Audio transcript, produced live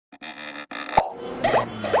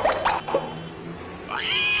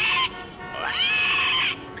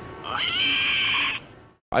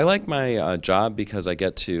I like my job because I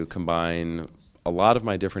get to combine a lot of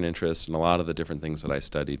my different interests and a lot of the different things that I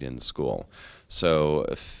studied in school. So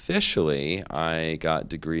officially, I got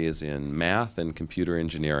degrees in math and computer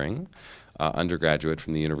engineering, undergraduate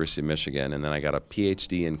from the University of Michigan, and then I got a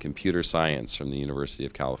Ph.D. in computer science from the University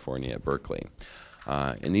of California at Berkeley.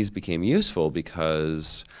 And these became useful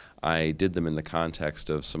because I did them in the context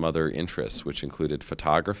of some other interests, which included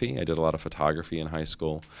photography. I did a lot of photography in high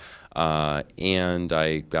school. And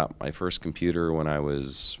I got my first computer when I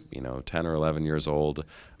was, 10 or 11 years old,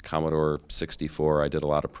 Commodore 64. I did a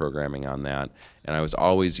lot of programming on that, and I was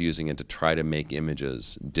always using it to try to make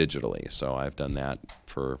images digitally. So I've done that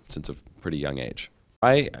since a pretty young age.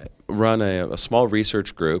 I run a small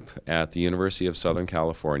research group at the University of Southern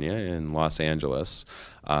California in Los Angeles,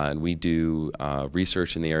 and we do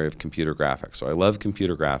research in the area of computer graphics. So I love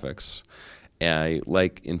computer graphics. And I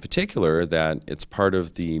like, in particular, that it's part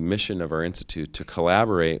of the mission of our institute to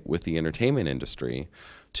collaborate with the entertainment industry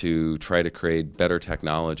to try to create better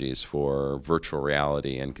technologies for virtual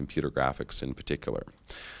reality and computer graphics in particular.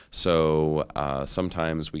 So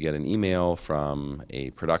sometimes we get an email from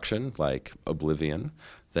a production like Oblivion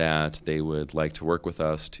that they would like to work with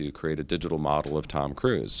us to create a digital model of Tom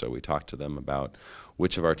Cruise. So we talk to them about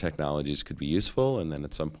which of our technologies could be useful, and then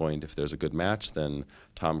at some point, if there's a good match, then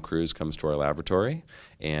Tom Cruise comes to our laboratory,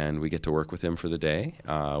 and we get to work with him for the day,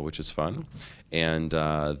 which is fun. And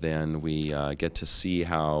then we get to see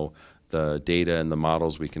how the data and the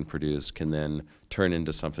models we can produce can then turn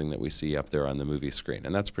into something that we see up there on the movie screen,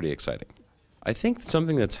 and that's pretty exciting. I think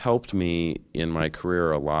something that's helped me in my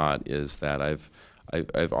career a lot is that I've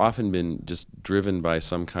often been just driven by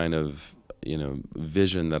some kind of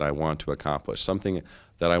vision that I want to accomplish, something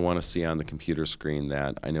that I want to see on the computer screen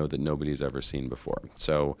that I know that nobody's ever seen before.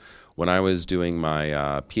 So when I was doing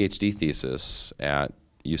my Ph.D. thesis at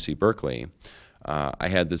UC Berkeley, I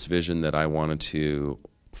had this vision that I wanted to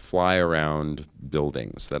fly around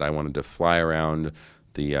buildings, that I wanted to fly around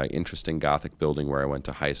the interesting Gothic building where I went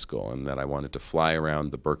to high school, and that I wanted to fly around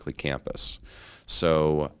the Berkeley campus.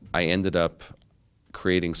 So I ended up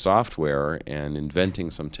creating software and inventing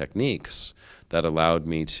some techniques that allowed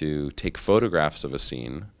me to take photographs of a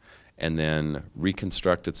scene and then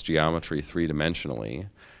reconstruct its geometry three-dimensionally,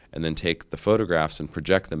 and then take the photographs and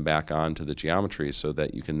project them back onto the geometry so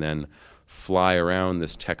that you can then fly around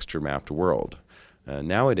this texture-mapped world.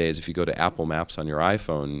 Nowadays, if you go to Apple Maps on your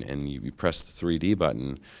iPhone and you press the 3D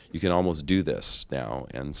button, you can almost do this now.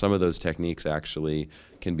 And some of those techniques actually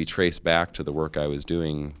can be traced back to the work I was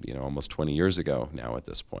doing, almost 20 years ago now at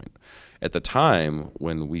this point. At the time,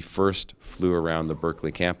 when we first flew around the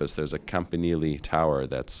Berkeley campus, there's a Campanile Tower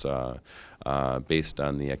that's based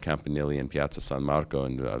on the Campanile in Piazza San Marco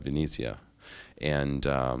in Venezia. And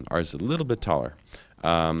ours is a little bit taller.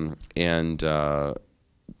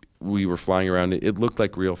 We were flying around. It looked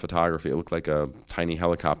like real photography. It looked like a tiny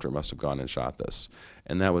helicopter must have gone and shot this.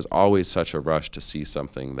 And that was always such a rush to see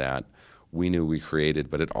something that we knew we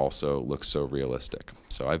created, but it also looks so realistic.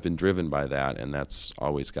 So I've been driven by that, and that's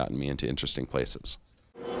always gotten me into interesting places.